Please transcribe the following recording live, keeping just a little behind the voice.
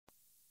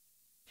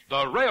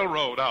the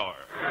Railroad Hour.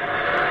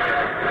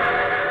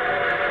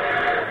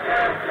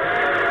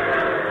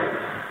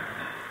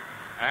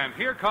 And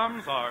here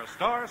comes our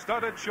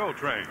star-studded show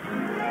train.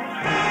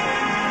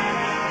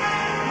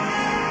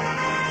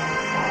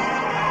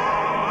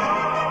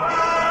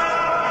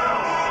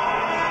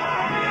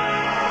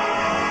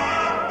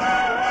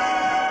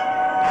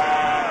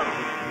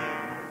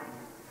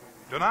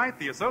 Tonight,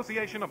 the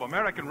Association of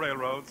American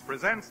Railroads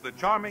presents the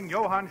charming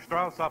Johann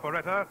Strauss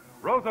operetta,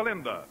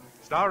 Rosalinda,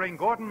 starring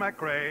Gordon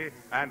MacRae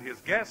and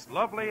his guest,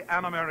 lovely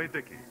Anna Mary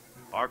Dickey.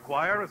 Our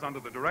choir is under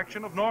the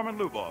direction of Norman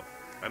Luboff,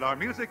 and our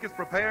music is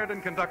prepared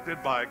and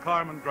conducted by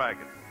Carmen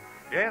Dragon.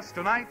 Yes,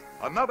 tonight,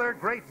 another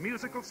great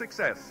musical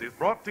success is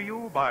brought to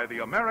you by the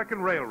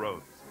American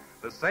Railroads,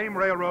 the same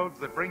railroads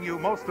that bring you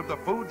most of the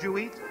food you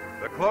eat,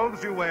 the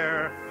clothes you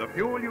wear, the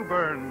fuel you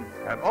burn,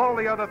 and all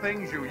the other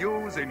things you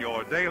use in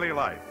your daily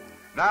life.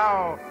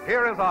 Now,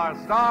 here is our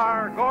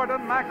star,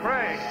 Gordon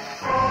MacRae.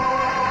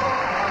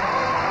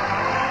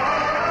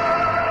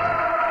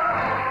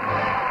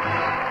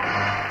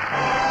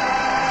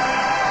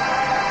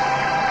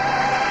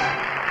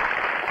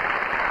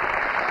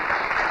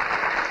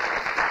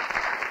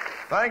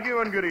 Thank you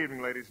and good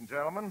evening, ladies and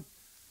gentlemen.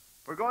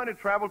 We're going to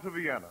travel to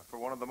Vienna for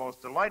one of the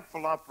most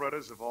delightful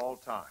operettas of all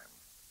time.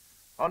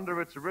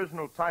 Under its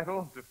original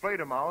title, Die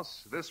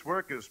Fledermaus, this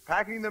work is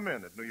packing them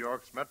in at New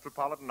York's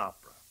Metropolitan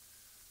Opera.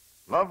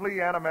 Lovely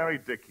Anna Mary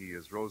Dickey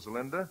is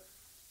Rosalinda,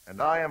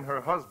 and I am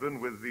her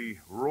husband with the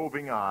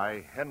roving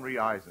eye, Henry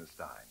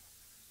Eisenstein,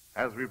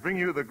 as we bring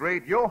you the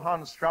great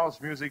Johann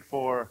Strauss music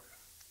for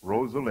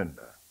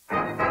Rosalinda.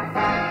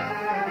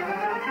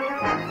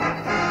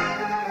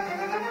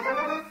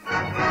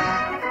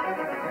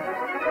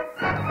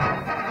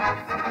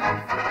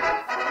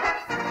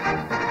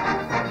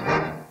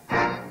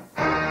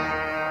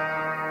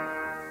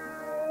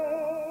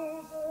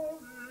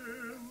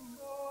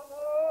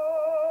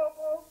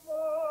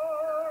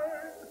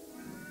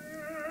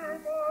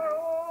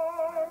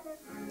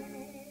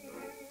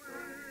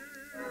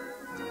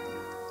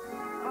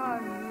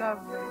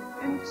 Lovely,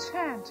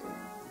 enchanting.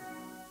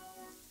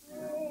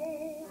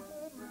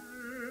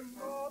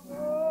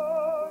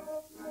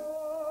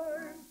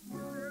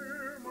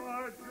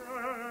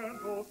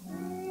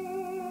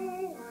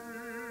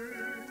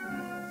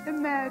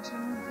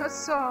 Imagine a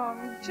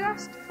song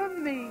just for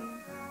me.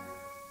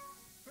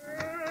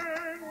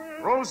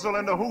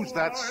 Rosalinda, who's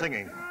that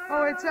singing?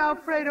 Oh, it's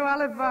Alfredo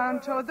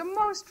Alivanto, the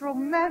most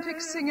romantic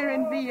singer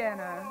in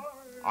Vienna.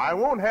 I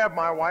won't have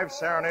my wife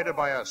serenaded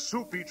by a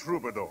soupy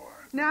troubadour.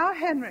 Now,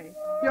 Henry,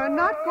 you're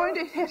not going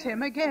to hit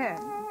him again.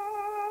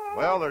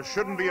 Well, there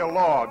shouldn't be a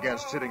law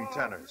against hitting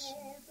tenors.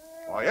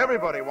 Why,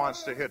 everybody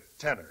wants to hit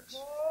tenors.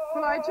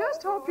 Well, I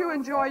just hope you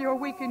enjoy your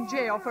week in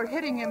jail for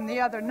hitting him the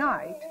other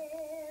night.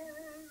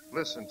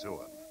 Listen to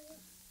him.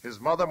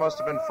 His mother must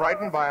have been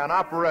frightened by an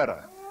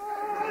operetta.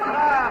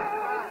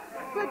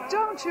 But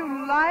don't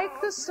you like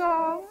the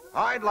song?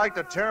 I'd like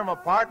to tear him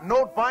apart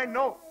note by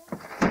note.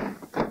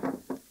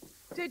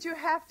 Did you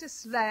have to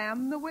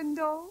slam the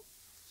window?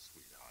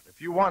 If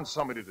you want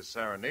somebody to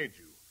serenade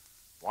you,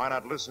 why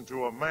not listen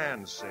to a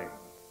man sing?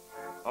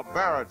 A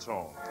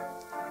baritone.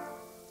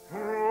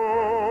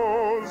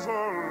 Rosalinda,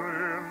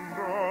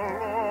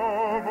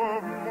 love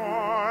of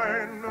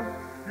mine,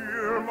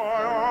 hear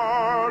my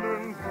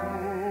ardent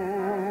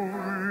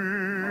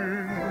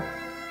wooing.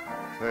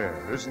 There,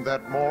 isn't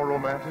that more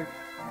romantic?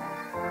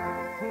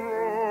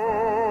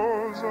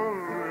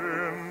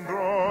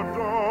 Rosalinda,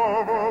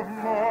 dove of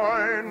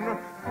mine,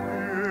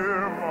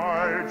 hear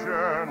my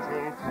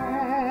gentle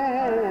cooing.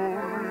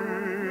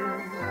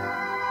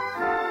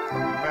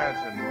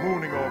 Imagine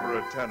mooning over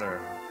a tenor.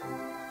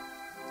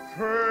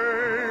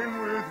 Fain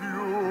with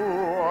you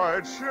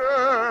I'd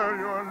share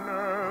your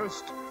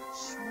nest,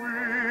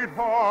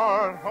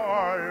 sweetheart, I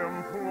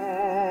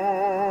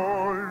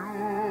implore you.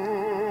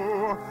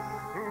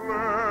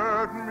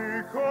 Let me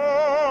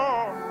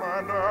come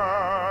and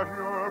at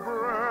your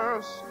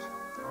breast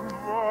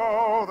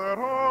vow that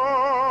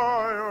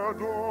I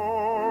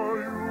adore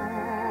you.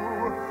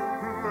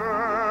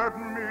 Let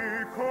me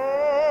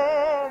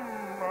come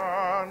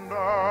and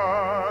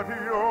at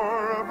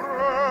your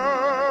breast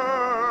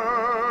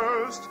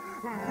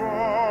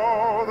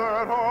vow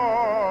that I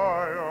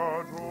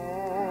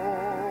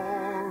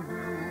adore you.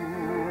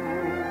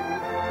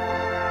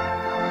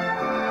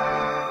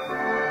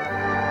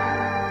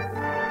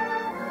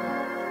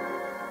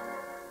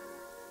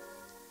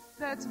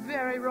 That's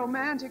very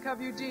romantic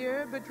of you,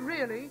 dear, but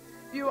really,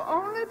 you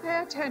only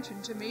pay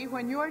attention to me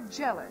when you're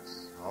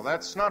jealous. Oh,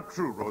 that's not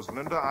true,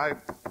 Rosalinda.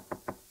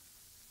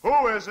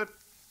 Who is it?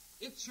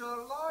 It's your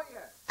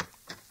lawyer.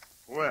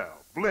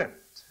 Well, Blint.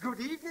 Good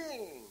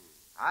evening.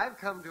 I've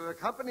come to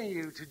accompany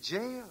you to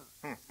jail.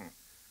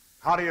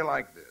 How do you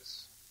like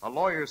this? A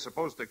lawyer's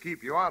supposed to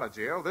keep you out of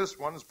jail. This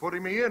one's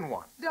putting me in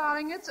one.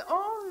 Darling, it's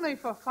only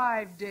for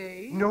 5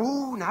 days.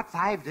 No, not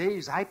 5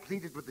 days. I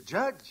pleaded with the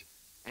judge,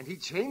 and he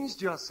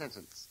changed your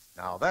sentence.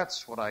 Now,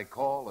 that's what I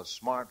call a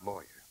smart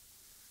lawyer.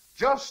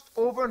 Just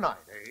overnight,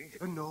 eh?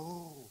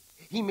 No,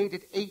 he made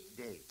it 8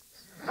 days.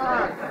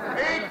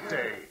 8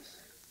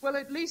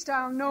 at least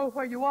I'll know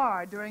where you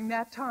are during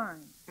that time.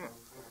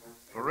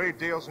 For 8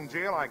 days in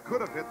jail, I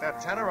could have hit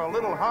that tenor a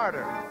little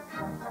harder.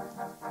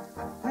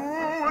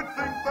 Who would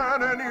think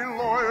that any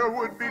lawyer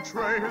would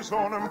betray his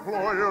own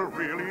employer?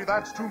 Really,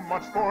 that's too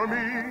much for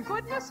me.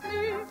 Goodness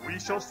me. We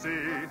shall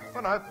see.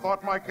 When I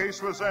thought my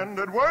case was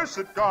ended, worse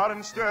it got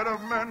instead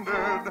of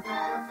mended.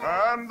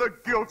 And the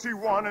guilty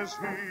one is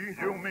he.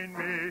 You mean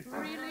me?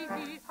 Really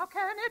he? How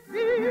can it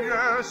be?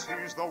 Yes,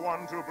 he's the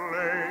one to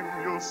blame.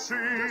 You'll see.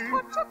 Just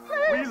what took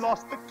place? We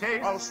lost the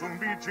case. I'll soon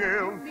be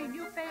jailed. You mean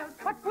you failed?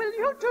 What will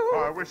you do?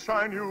 I wish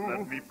I knew.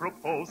 Let me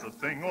propose a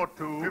thing or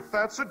two. If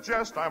that's a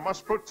jest, I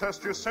must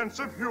protest. Your sense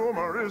of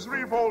humor is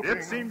revolting.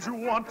 It seems you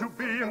want to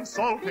be Be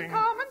insulting.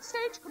 calm and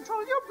stage.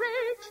 Control your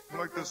rage.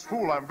 Like this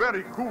fool, I'm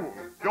very cool.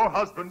 Your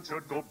husband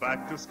should go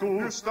back to school.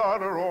 You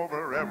stutter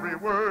over every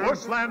word. For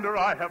slander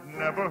I have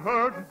never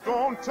heard.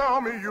 Don't tell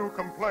me you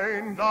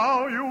complain.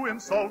 Now you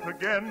insult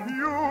again.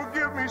 You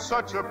give me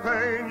such a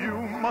pain. You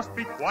must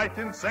be quite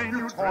insane.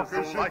 You talk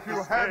as if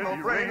you had no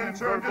brain and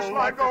turn just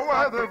like a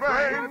weather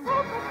vane. Your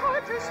vocal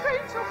cords are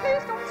strained, so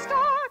please don't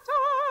start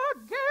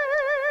again.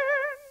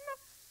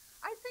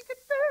 I think it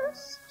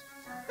best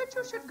that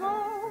you should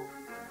go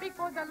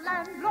before the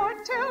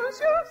landlord tells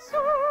you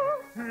so.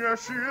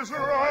 Yes, she is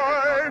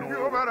right.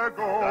 You better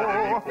go.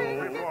 I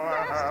think it Before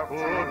I have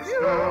best to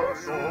you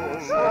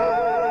so.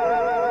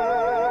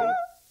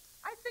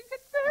 I think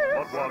it best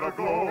But what a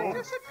blow. that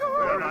you should go.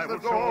 There is the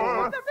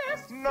door. The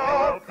best.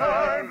 Now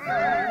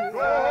kindly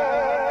go.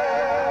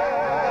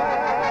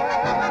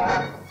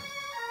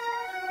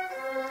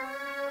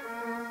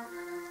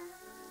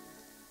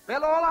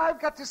 Well, all I've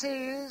got to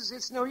say is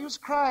it's no use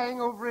crying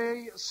over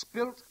a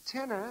spilt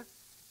tenor.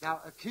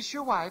 Now, kiss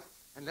your wife,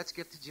 and let's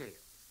get to jail.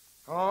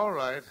 All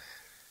right.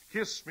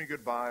 Kiss me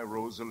goodbye,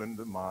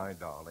 Rosalinda, my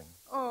darling.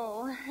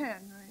 Oh,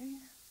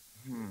 Henry.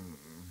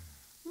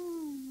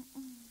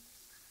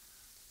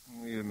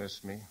 You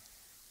miss me?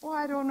 Oh,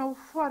 I don't know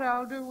what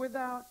I'll do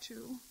without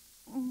you.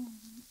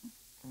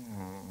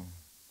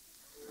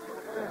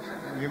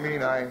 You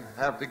mean I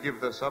have to give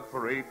this up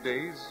for 8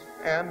 days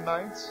and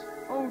nights?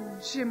 Oh,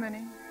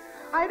 Jiminy.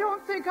 I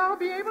don't think I'll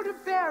be able to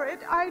bear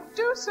it. I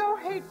do so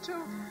hate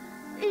to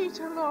eat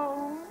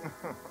alone.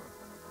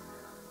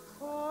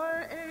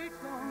 For 8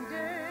 long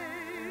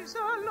days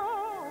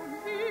alone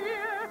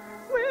here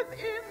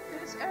within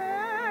this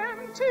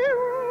empty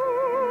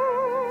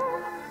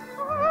room.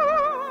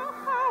 Oh,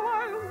 how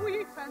I'll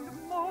weep and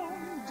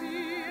moan,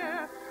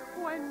 dear,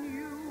 when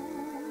you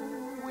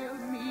will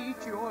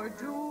meet your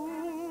doom.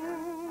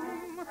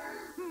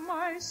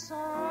 My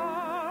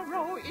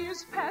sorrow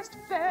is past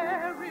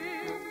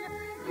bearing,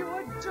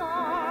 your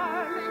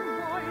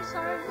darling voice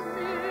I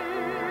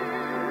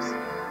miss.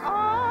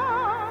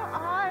 Ah,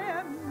 I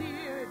am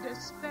near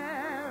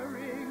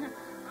despairing.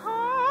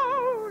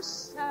 How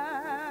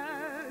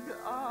sad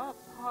a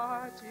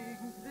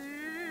parting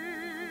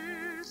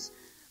this.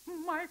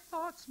 My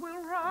thoughts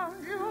will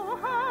round you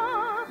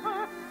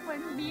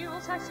when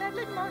meals I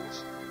sadly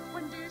munch,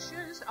 when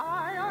dishes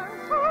I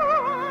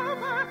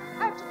uncover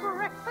at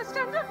breakfast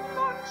and at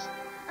lunch,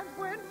 and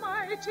when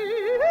my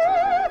tea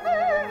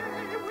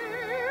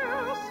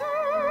will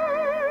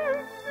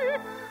serve me.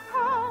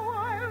 How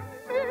I'll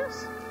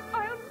miss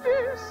my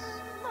dear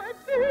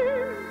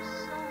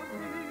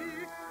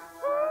Sally.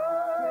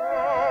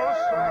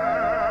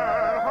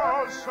 How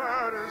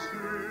sad is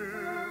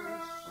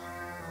this?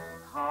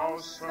 How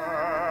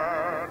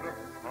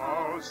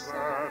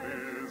sad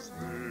is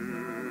this?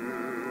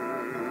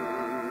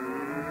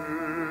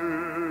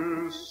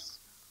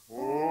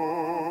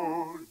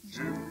 Oh,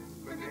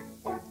 Jiminy,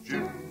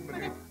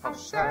 how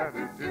sad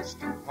it is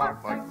to part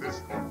like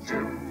this. Oh,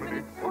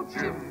 Jiminy,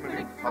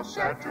 how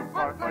sad to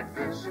part like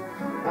this.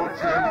 Oh,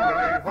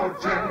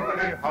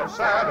 Jiminy, how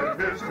sad it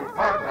is to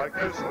part like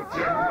this.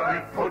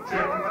 Oh,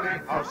 Jiminy,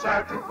 how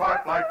sad to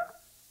part like.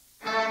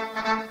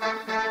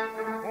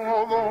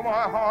 Although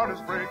my heart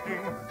is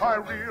breaking, I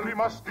really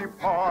must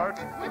depart.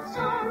 With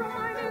sorrow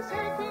mine is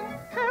aching.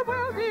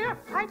 Farewell, dear,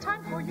 high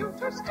time for you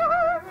to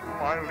start.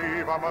 My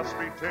leave I must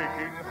be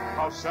taking.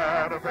 How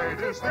sad a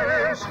fate is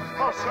this?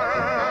 How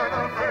sad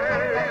a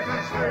fate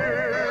is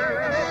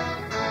this?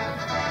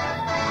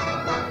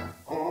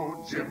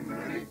 Oh,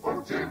 Jiminy,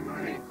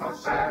 how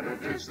sad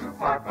it is to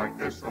part like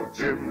this. Oh,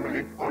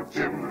 Jiminy,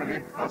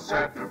 how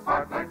sad to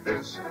part like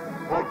this.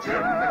 Oh,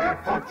 Jiminy,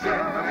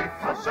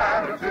 how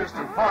sad it is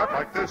to part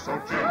like this. Oh,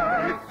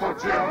 Jiminy,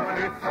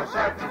 how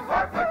sad to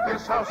part like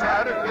this. How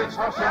sad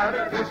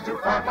it is to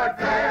part like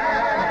this.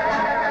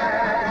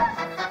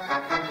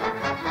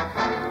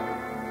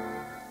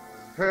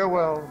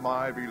 Farewell,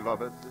 my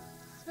beloved.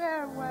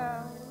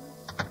 Farewell.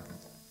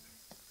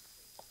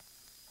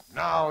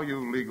 Now,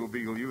 you legal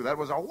beagle, you, that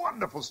was a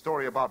wonderful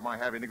story about my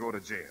having to go to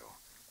jail.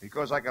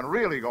 Because I can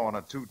really go on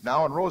a toot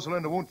now, and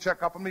Rosalinda won't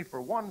check up on me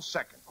for 1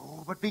 second.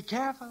 Oh, but be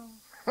careful.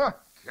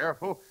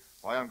 Careful.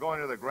 Why, I'm going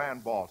to the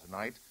grand ball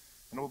tonight,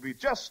 and it will be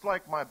just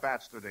like my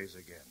bachelor days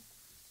again.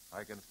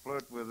 I can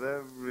flirt with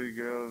every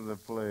girl in the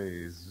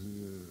place.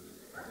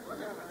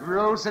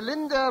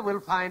 Rosalinda will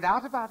find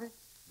out about it.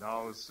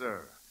 No,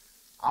 sir.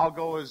 I'll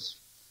go as,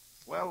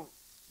 well,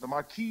 the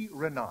Marquis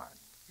Renard.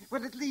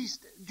 Well, at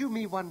least do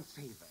me one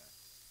favor.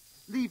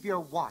 Leave your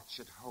watch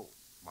at home.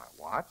 My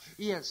watch?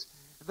 Yes,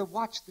 the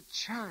watch that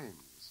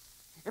chimes.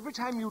 Every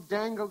time you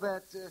dangle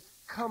that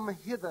come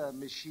hither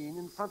machine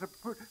in front of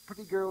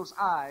pretty girl's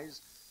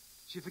eyes,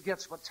 she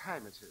forgets what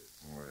time it is.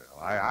 Well,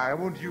 I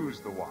won't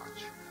use the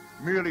watch.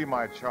 Merely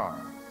my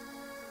charm.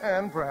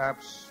 And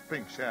perhaps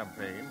pink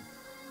champagne.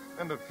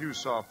 And a few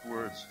soft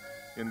words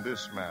in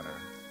this manner.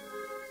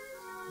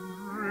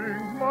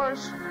 Drink, my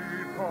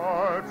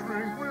sweetheart,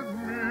 drink with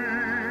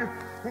me.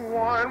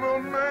 Wine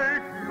will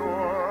make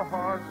your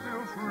heart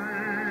feel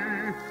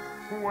free.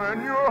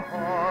 When your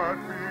heart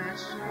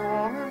beats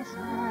strong and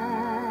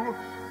true,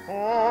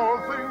 all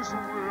things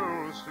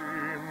will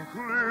seem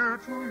clear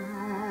to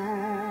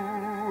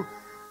you.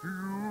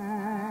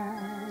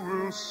 You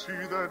will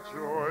see that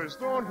joys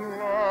don't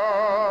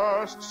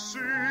last. See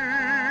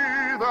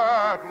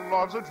that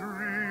love's a dream.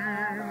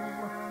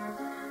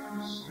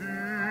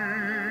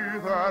 See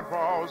that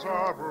vows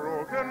are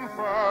broken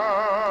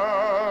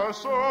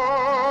fast,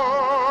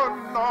 are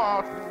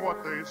not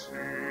what they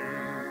seem.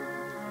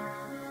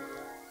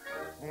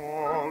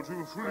 All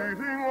too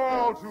fleeting,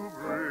 all too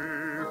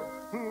brief,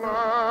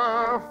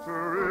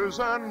 laughter is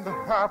and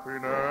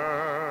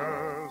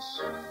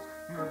happiness.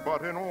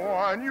 But in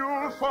wine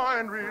you'll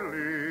find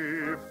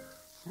relief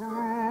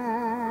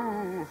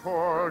through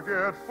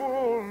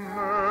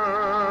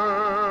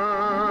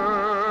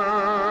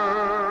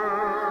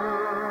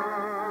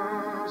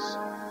forgetfulness.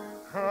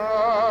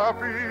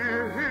 Happy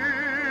he,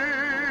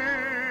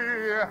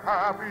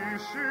 happy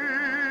she,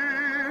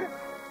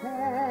 who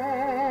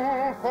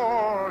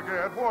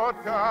forget what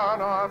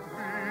cannot be.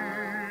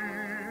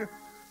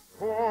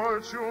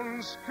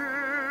 Fortune's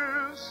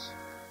kiss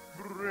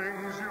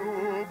brings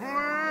you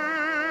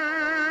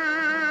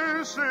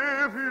bliss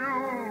if you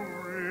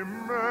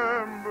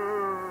remember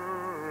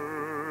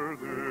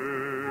this.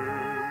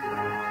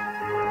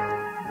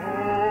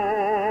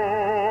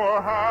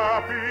 Oh,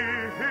 happy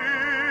he,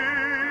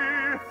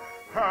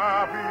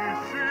 happy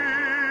she,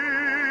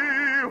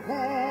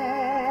 who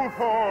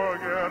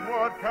forget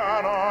what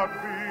cannot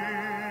be.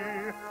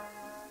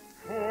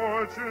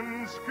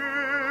 Fortune's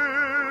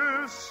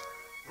kiss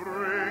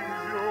brings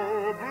you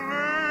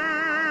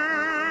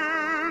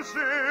bliss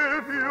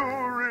if you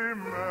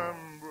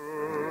remember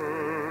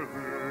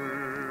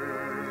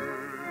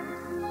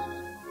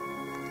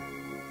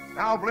this.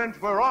 Now,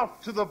 Blint, we're off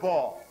to the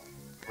ball.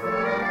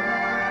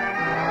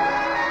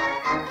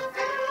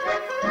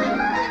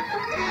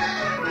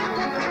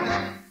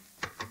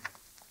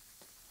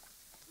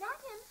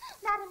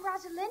 Madame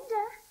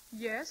Rosalinda.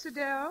 Yes,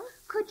 Adele?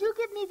 Could you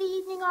give me the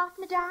evening off,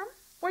 Madame?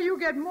 Well, you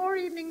get more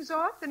evenings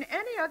off than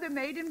any other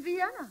maid in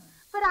Vienna.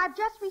 But I've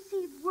just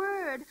received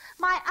word.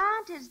 My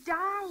aunt is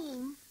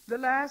dying. The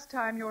last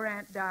time your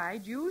aunt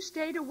died, you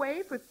stayed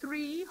away for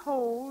 3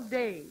 whole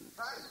days.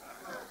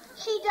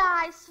 She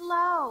dies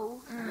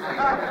slow.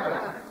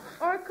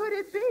 Or could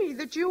it be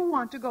that you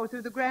want to go to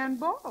the grand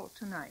ball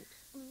tonight?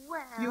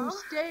 Well... You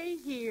stay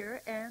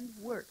here and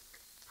work.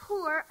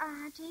 Poor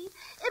Auntie.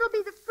 It'll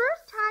be the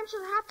first time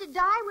she'll have to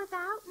die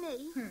without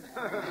me.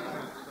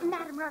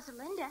 Madame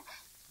Rosalinda,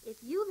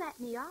 if you let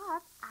me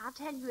off, I'll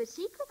tell you a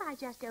secret I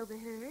just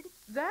overheard.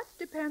 That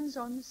depends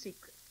on the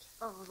secret.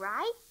 All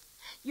right.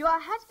 Your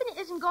husband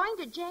isn't going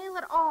to jail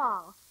at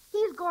all.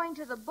 He's going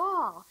to the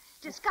ball,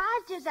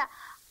 disguised as a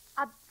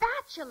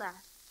bachelor,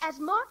 as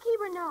Marquis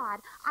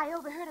Renard. I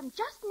overheard him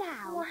just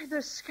now. Why,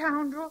 the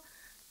scoundrel.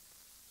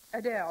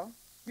 Adele,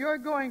 you're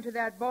going to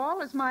that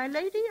ball as my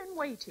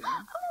lady-in-waiting.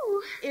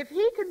 Oh. If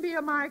he can be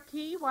a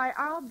marquis, why,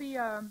 I'll be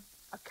a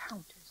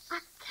countess. A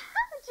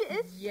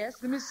countess? Yes,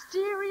 the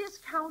mysterious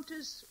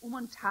Countess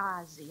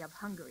Umantasi of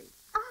Hungary.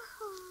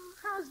 Oh.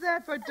 How's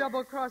that for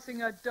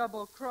double-crossing a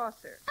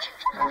double-crosser?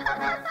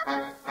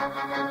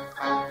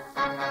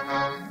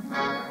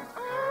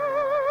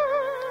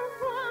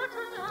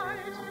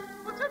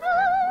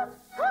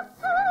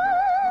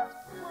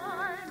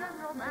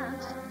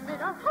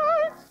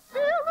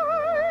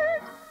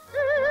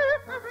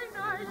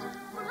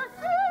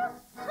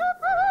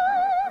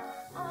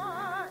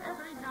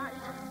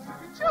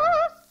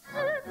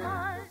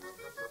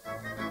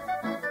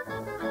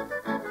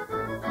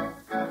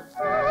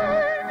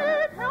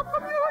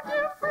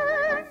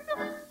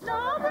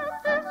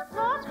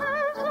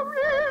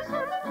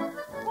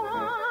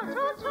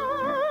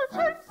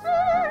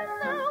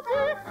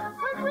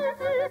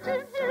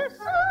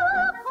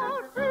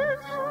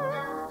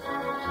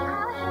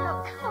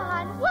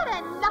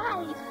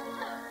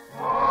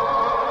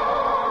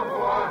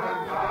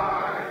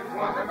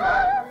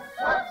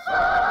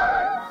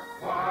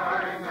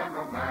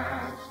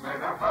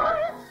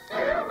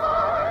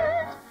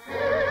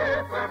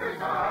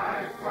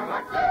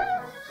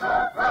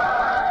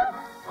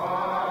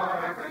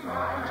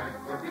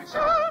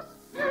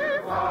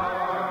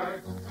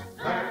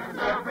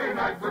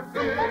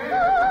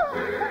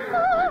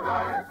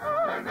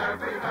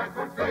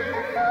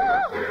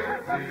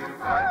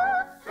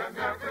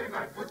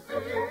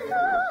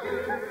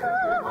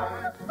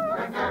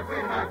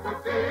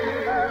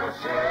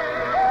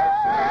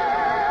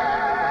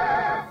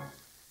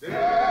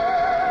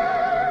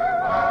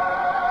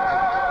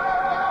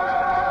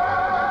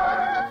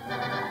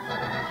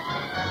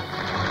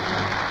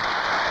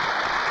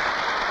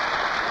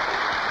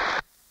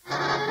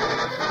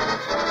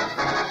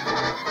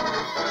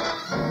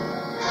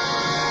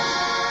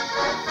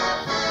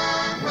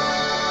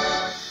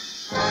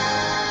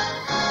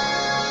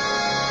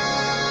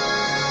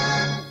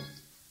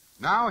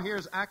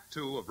 here's Act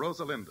Two of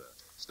Rosalinda,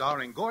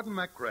 starring Gordon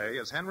MacRae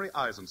as Henry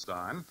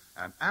Eisenstein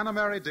and Anna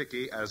Mary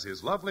Dickey as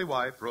his lovely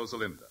wife,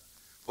 Rosalinda.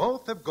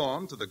 Both have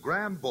gone to the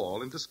grand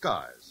ball in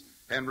disguise.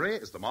 Henry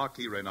is the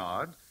Marquis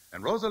Reynard,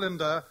 and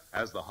Rosalinda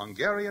as the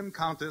Hungarian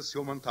Countess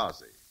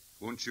Humantazi.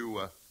 Won't you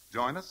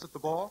join us at the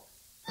ball?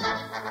 What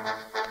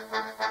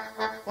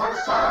a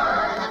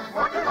sight,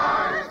 what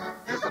delight,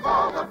 is the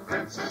ball the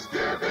prince is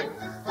giving.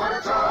 What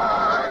a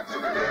joy to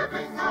be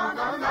living on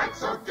a night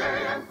so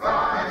gay and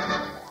bright.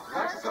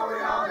 Like a story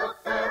out of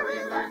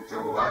fairyland, to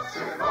us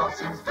it all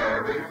seems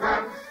very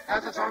grand.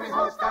 As a charming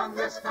host on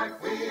this night,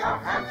 we our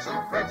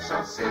handsome prince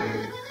shall see.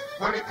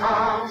 When he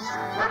comes,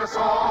 let us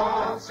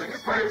all sing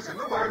his praise in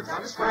the words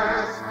on his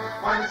prayers.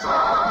 Wine and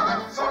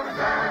song, song and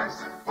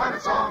dance. Wine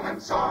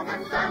and song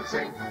and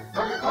dancing.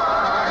 Don't you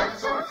quite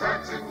so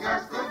entrancing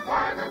as the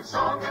wine and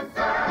song and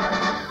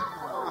dance.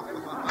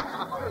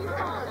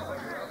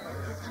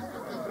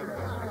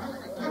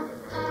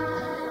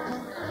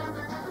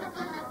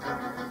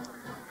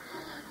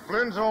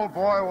 Flynn's old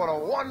boy, what a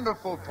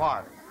wonderful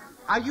party.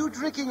 Are you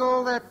drinking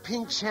all that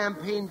pink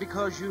champagne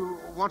because you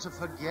want to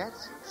forget?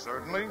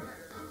 Certainly.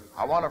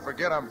 I want to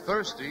forget I'm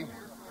thirsty.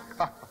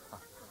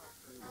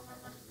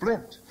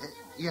 Flint,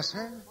 Yes,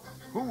 sir?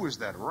 who is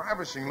that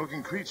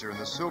ravishing-looking creature in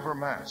the silver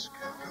mask?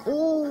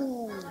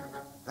 Oh,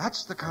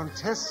 that's the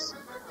Countess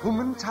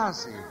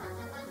Humantazi,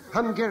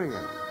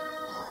 Hungarian.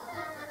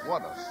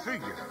 What a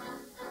figure.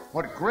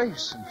 What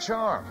grace and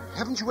charm.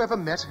 Haven't you ever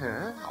met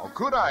her? How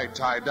could I,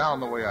 tied down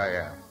the way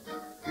I am?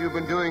 You've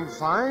been doing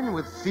fine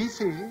with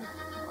Fifi,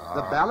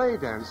 the ballet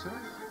dancer.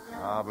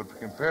 But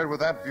compared with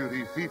that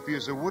beauty, Fifi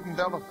is a wooden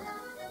elephant.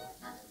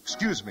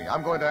 Excuse me,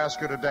 I'm going to ask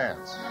her to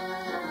dance.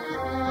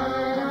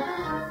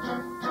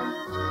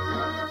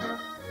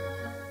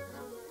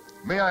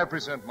 May I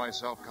present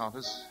myself,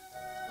 Countess?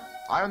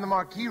 I am the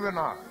Marquis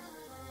Renard,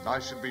 and I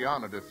should be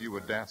honored if you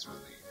would dance with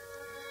me.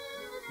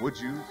 Would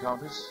you,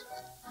 Countess?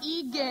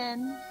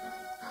 Igen.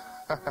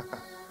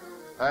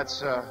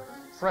 That's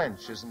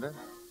French, isn't it?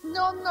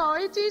 No,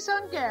 it is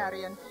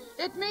Hungarian.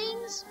 It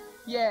means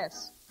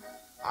yes.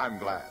 I'm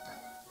glad.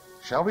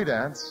 Shall we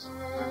dance?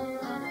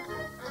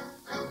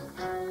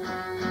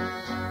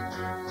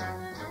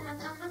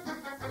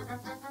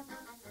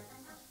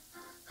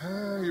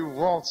 You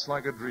waltz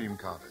like a dream,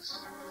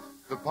 Countess.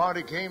 The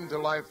party came to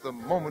life the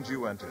moment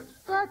you entered.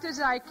 But as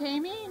I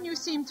came in, you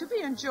seemed to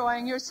be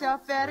enjoying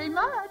yourself very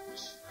much.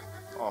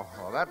 Oh,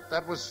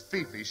 that was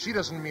Fifi. She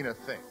doesn't mean a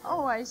thing.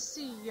 Oh, I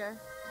see.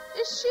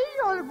 Is she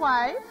your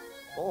wife?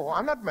 Oh,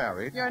 I'm not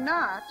married. You're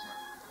not.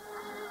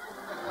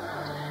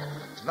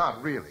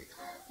 Not really.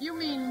 You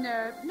mean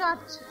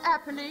not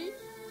happily?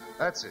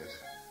 That's it.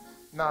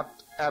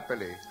 Not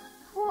happily.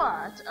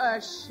 What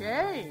a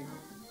shame.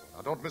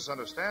 Now, don't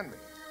misunderstand me.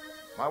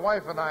 My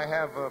wife and I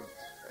have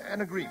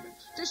an agreement.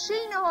 Does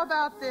she know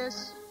about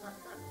this?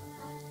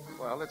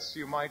 Well, it's,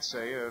 you might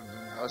say,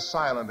 a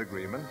silent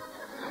agreement.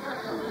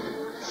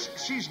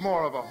 She's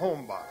more of a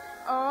homebody.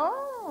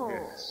 Oh.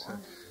 Yes.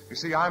 You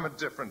see, I'm a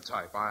different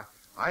type.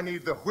 I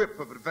need the whip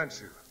of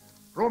adventure,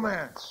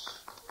 romance,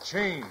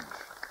 change.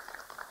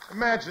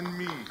 Imagine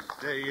me,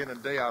 day in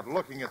and day out,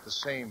 looking at the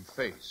same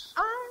face.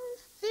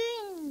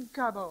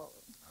 Unthinkable.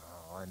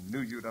 Oh, I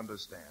knew you'd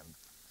understand.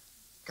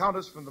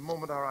 Countess, from the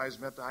moment our eyes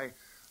met, I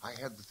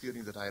had the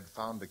feeling that I had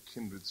found a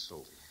kindred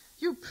soul.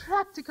 You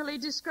practically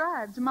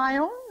described my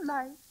own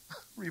life.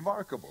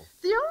 Remarkable.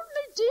 The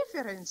only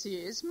difference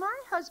is my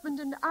husband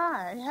and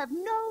I have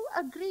no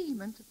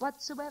agreement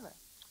whatsoever.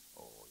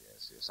 Oh,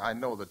 yes. I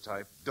know the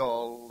type.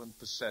 Dull and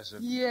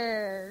possessive.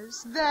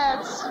 Yes,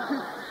 that's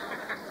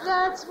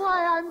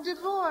why I'm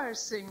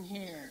divorcing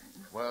him.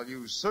 Well,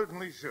 you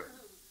certainly should.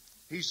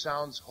 He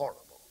sounds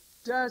horrible.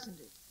 Doesn't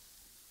it?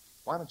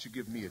 Why don't you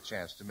give me a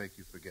chance to make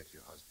you forget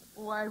your husband?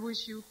 Oh, I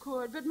wish you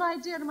could. But, my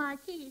dear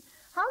Marquis,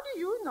 how do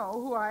you know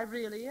who I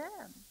really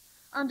am?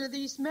 Under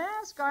this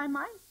mask, I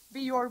might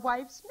be your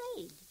wife's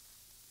maid.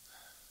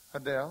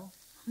 Adele?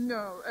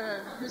 No,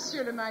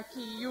 Monsieur le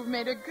Marquis, you've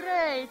made a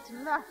great,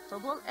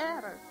 laughable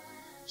error.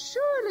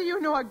 Surely you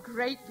know a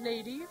great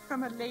lady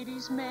from a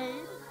lady's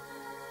maid?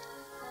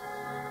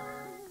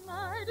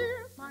 My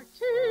dear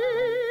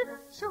Marquis,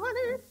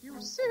 surely you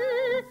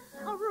see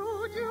how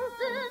rude you've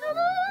been.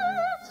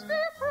 Let's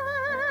be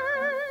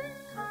frank.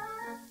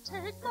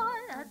 Take my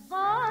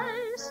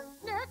advice.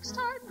 Next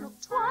time, look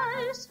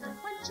twice when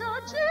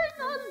judging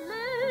a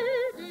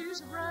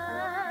lady's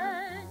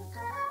rank.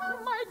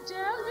 My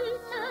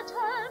delicate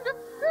hand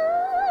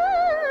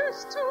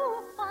is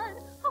too fine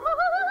to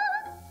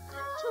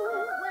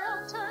well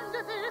turn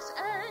this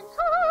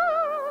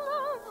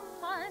ankle of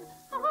mine.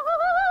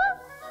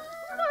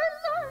 My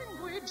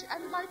language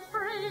and my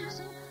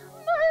phrasing,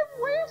 my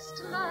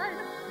waistline,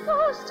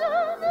 most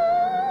amazing,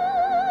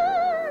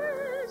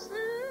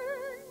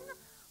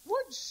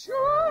 would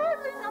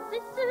surely not be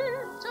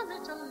fit a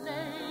little lady.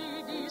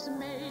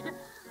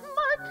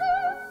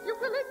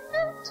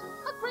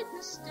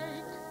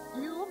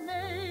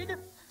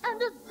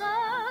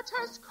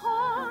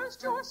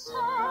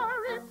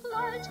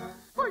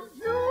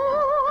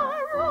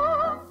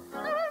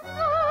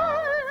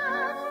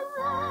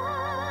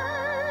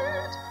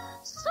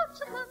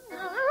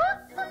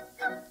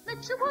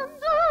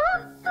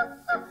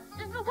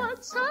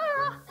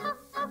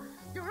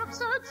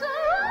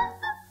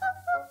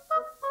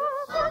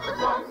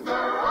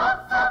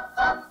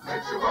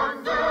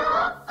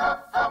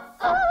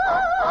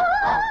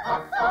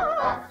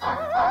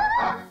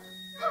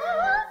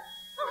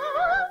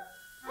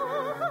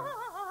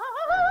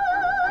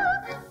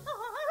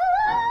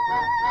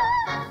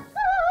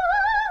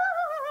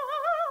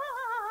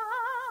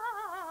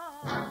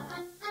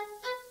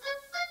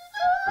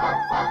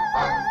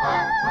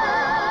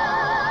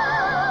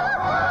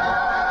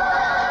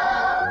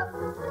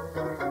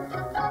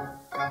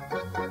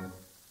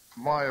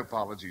 My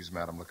apologies,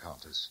 Madame la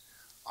Countess.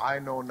 I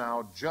know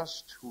now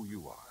just who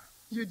you are.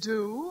 You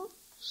do?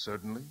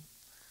 Certainly.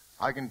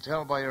 I can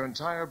tell by your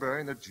entire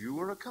bearing that you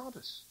are a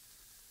countess.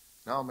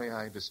 Now, may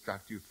I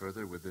distract you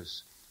further with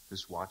this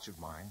watch of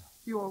mine?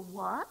 Your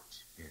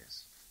watch?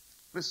 Yes.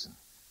 Listen.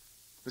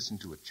 Listen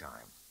to it chime.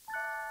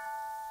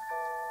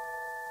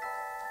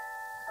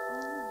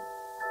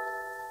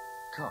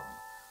 Come.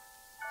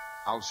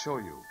 I'll show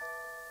you.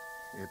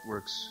 It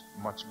works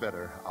much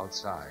better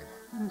outside.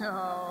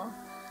 No.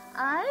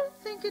 I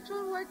think it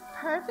will work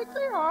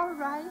perfectly all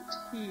right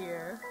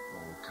here.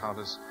 Oh,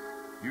 Countess,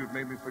 you've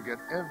made me forget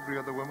every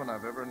other woman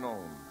I've ever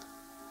known.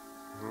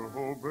 Her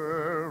whole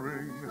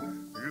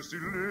bearing is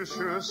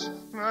delicious,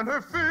 and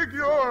her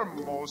figure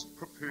most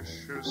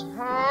propitious.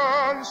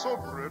 Hands so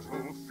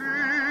brittle,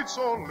 feet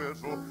so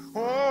little,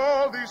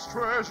 all these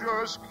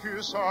treasures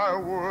kiss I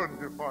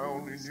would, if I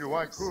only knew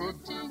I could.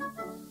 Sitting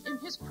in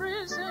his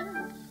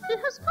prison, he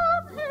has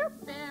come here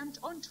bent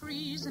on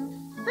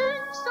treason,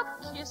 thinks of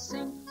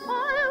kissing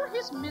while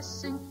he's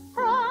missing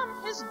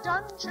from his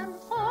dungeon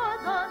for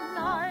the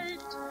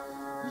night.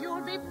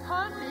 You'll be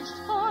punished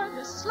for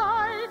this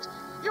slight.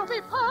 You'll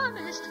be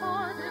punished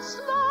for this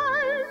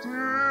slight.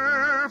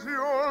 If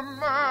your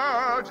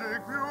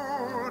magic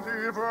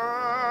beauty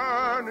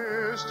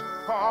vanished,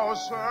 how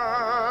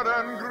sad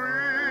and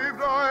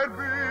grieved I'd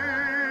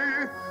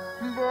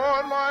be.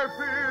 But my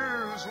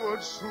fears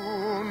would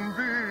soon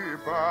be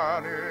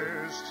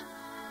banished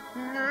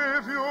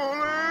if you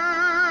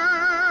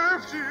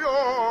lift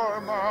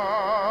your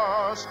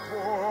mask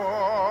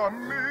for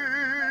me.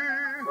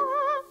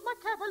 Oh, my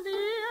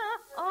cavalier,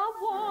 a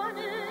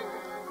warning.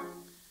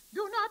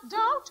 Do not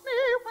doubt me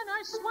when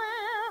I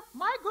swear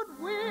my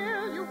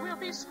goodwill you will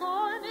be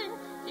scorning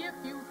if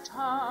you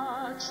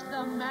touch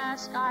the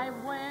mask I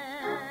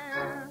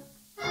wear.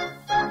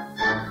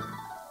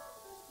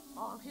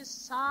 All his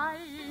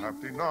sighing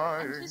Half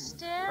denying, and his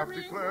staring half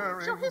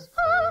declaring, show his he's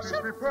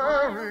passion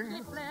preparing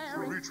wildly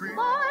flaring. to retreat.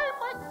 By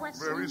my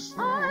question Very soon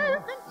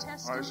I've been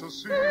testing I shall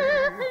see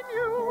if he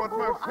knew what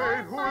my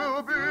fate who I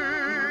will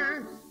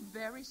be.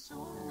 Very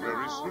soon Very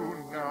now,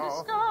 soon now,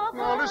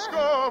 discover I'll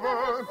discover,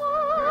 his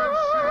and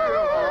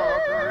she'll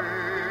words.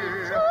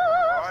 agree.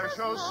 I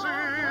shall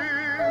see,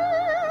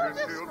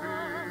 she'll be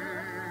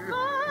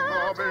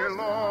the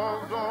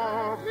beloved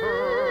of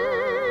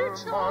her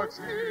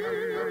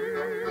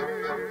Marquis.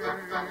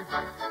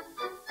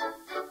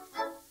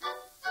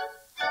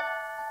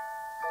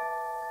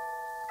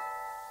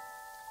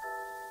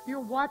 Your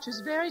watch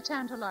is very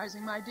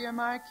tantalizing, my dear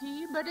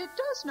Marquis, but it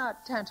does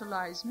not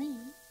tantalize me.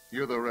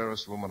 You're the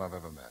rarest woman I've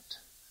ever met.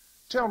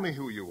 Tell me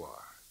who you are.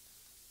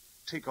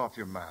 Take off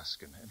your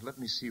mask and let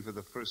me see for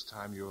the first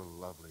time your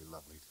lovely,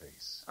 lovely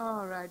face.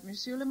 All right,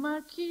 Monsieur le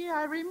Marquis,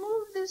 I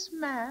remove this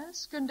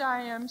mask, and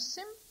I am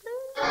simply...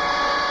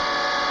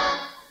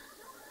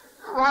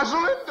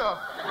 Rosalinda!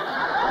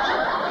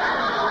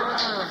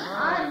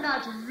 I'm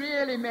not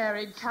really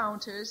married,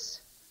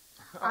 Countess.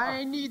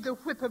 I need the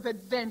whip of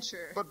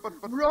adventure. But-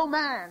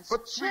 romance.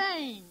 but-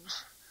 change.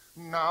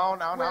 Now.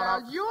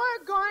 Well,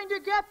 you're going to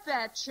get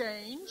that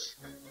change.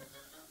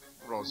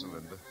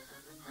 Rosalinda,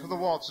 the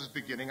waltz is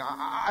beginning.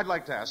 I'd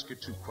like to ask you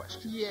two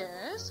questions.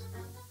 Yes?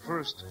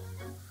 First,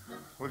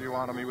 will you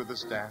honor me with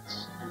this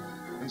dance?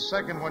 And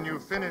second, when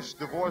you've finished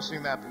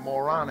divorcing that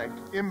moronic,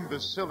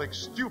 imbecilic,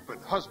 stupid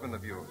husband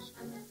of yours,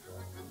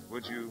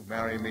 would you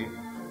marry me?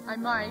 I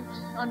might,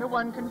 under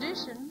one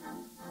condition.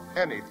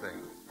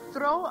 Anything.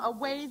 Throw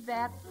away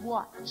that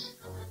watch.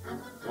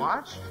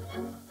 Watch?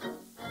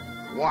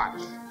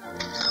 Watch.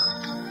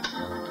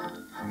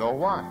 No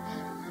watch.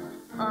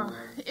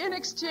 In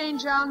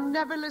exchange, I'll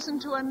never listen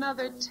to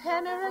another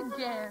tenor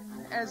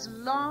again as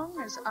long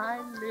as I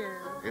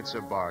live. It's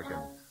a bargain.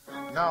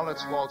 Now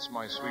let's waltz,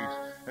 my sweet,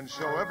 and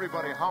show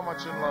everybody how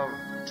much in love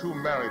two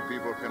married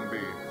people can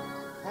be.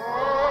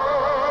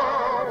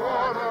 Oh,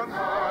 what a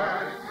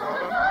night,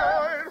 what a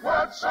night,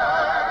 what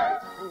sight!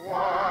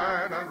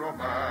 Wine and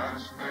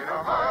romance made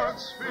our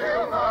hearts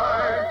feel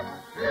light.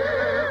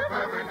 If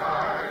every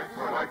night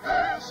were like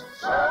this,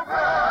 so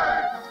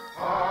bright,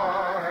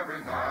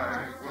 every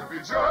night would be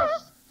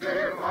just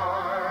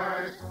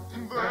delight.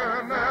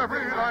 Then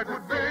every night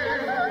would be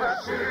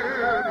a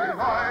sheer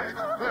delight.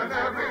 Then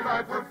every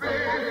night would be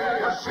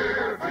a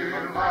sheer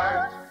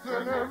delight.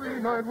 Then every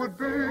night would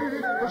be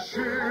a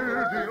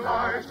sheer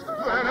delight.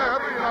 Then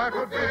every night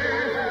would be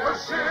a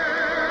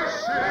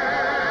sheer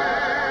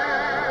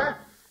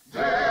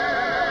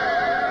delight.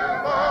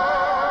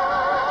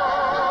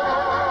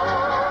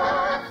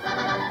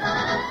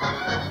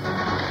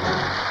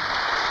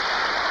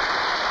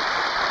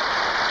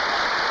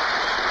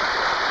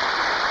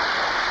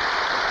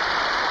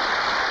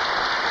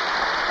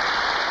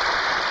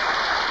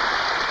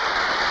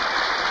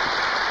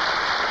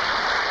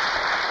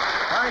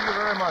 Thank you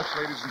very much,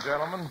 ladies and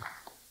gentlemen.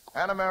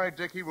 Anna Mary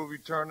Dickey will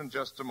return in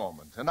just a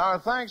moment. And our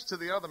thanks to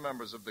the other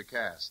members of the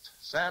cast,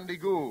 Sandy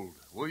Gould,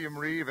 William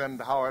Reeve, and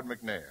Howard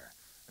McNair,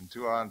 and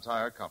to our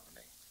entire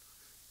company.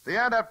 The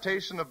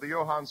adaptation of the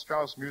Johann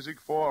Strauss music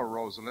for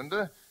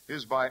Rosalinda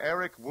is by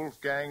Eric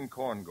Wolfgang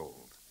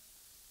Korngold.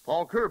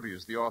 Paul Kirby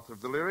is the author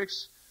of the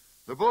lyrics.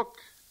 The book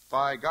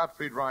by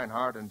Gottfried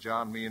Reinhardt and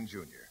John Meehan, Jr.,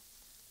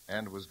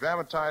 and was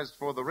dramatized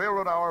for the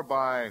Railroad Hour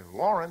by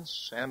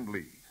Lawrence and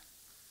Lee.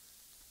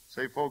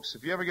 Say, folks,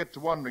 if you ever get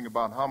to wondering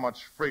about how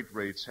much freight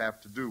rates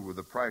have to do with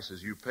the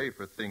prices you pay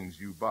for things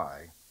you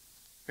buy,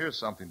 here's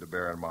something to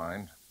bear in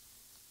mind.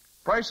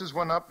 Prices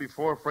went up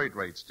before freight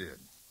rates did,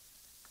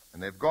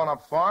 and they've gone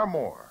up far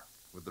more,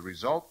 with the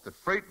result that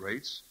freight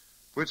rates,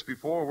 which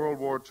before World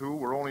War II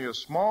were only a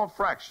small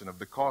fraction of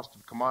the cost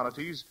of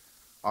commodities,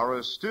 are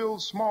a still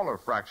smaller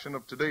fraction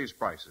of today's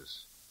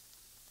prices.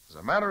 As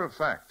a matter of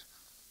fact,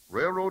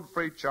 railroad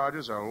freight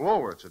charges are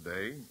lower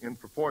today in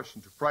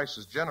proportion to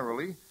prices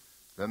generally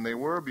than they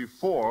were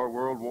before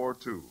World War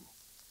II,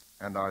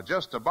 and are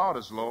just about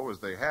as low as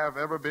they have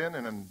ever been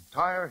in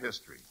entire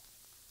history.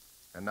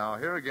 And now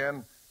here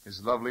again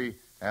is lovely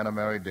Anna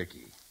Mary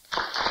Dickey.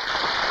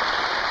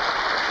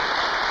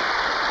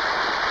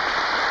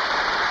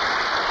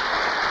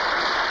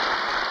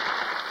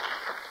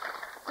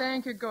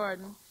 Thank you,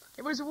 Gordon.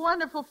 It was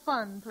wonderful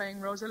fun playing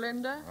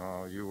Rosalinda.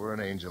 Oh, you were an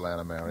angel,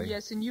 Anna Mary.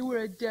 Yes, and you were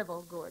a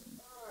devil, Gordon.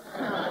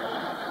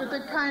 But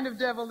the kind of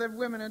devil that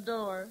women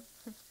adore.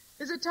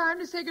 Is it time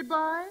to say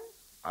goodbye?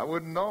 I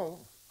wouldn't know.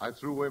 I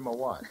threw away my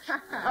watch.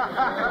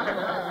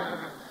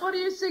 What are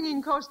you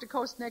singing coast to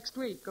coast next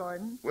week,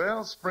 Gordon?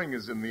 Well, spring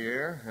is in the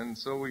air, and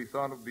so we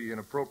thought it would be an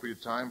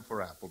appropriate time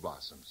for apple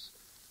blossoms.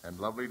 And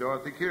lovely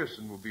Dorothy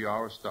Kirsten will be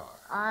our star.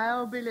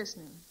 I'll be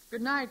listening.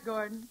 Good night,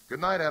 Gordon.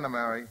 Good night, Anna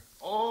Mary.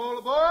 All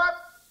aboard!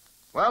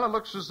 Well, it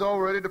looks as though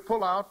we're ready to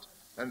pull out.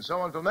 And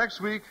so until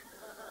next week,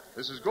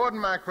 this is Gordon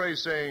MacRae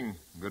saying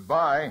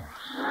goodbye.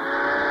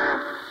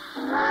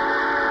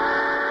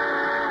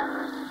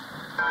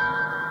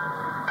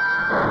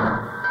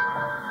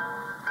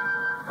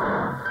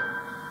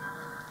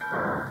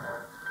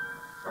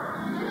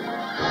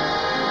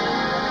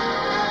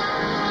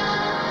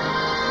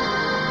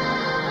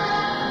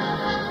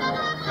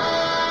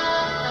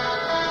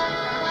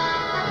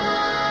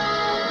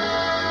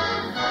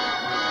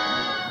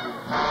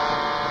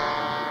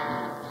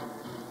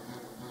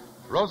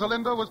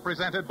 Rosalinda was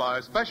presented by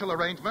special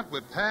arrangement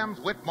with Tam's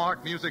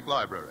Whitmark Music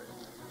Library.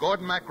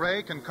 Gordon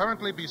MacRae can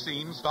currently be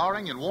seen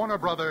starring in Warner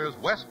Brothers'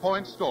 West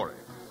Point Story.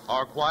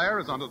 Our choir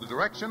is under the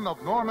direction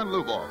of Norman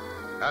Luboff,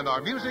 and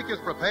our music is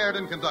prepared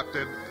and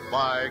conducted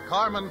by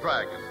Carmen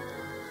Dragon.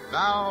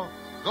 Now,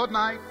 good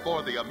night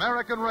for the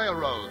American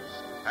Railroads,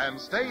 and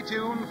stay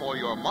tuned for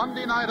your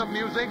Monday night of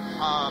music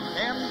on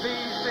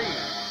NBC.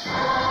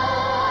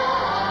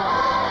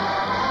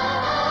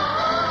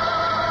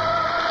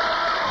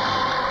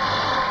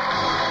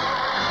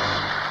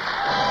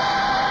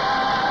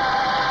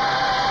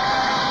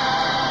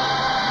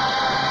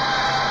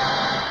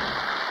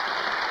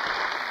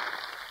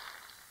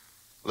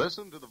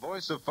 Listen to the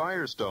voice of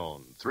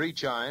Firestone. 3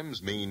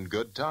 chimes mean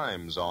good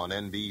times on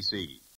NBC.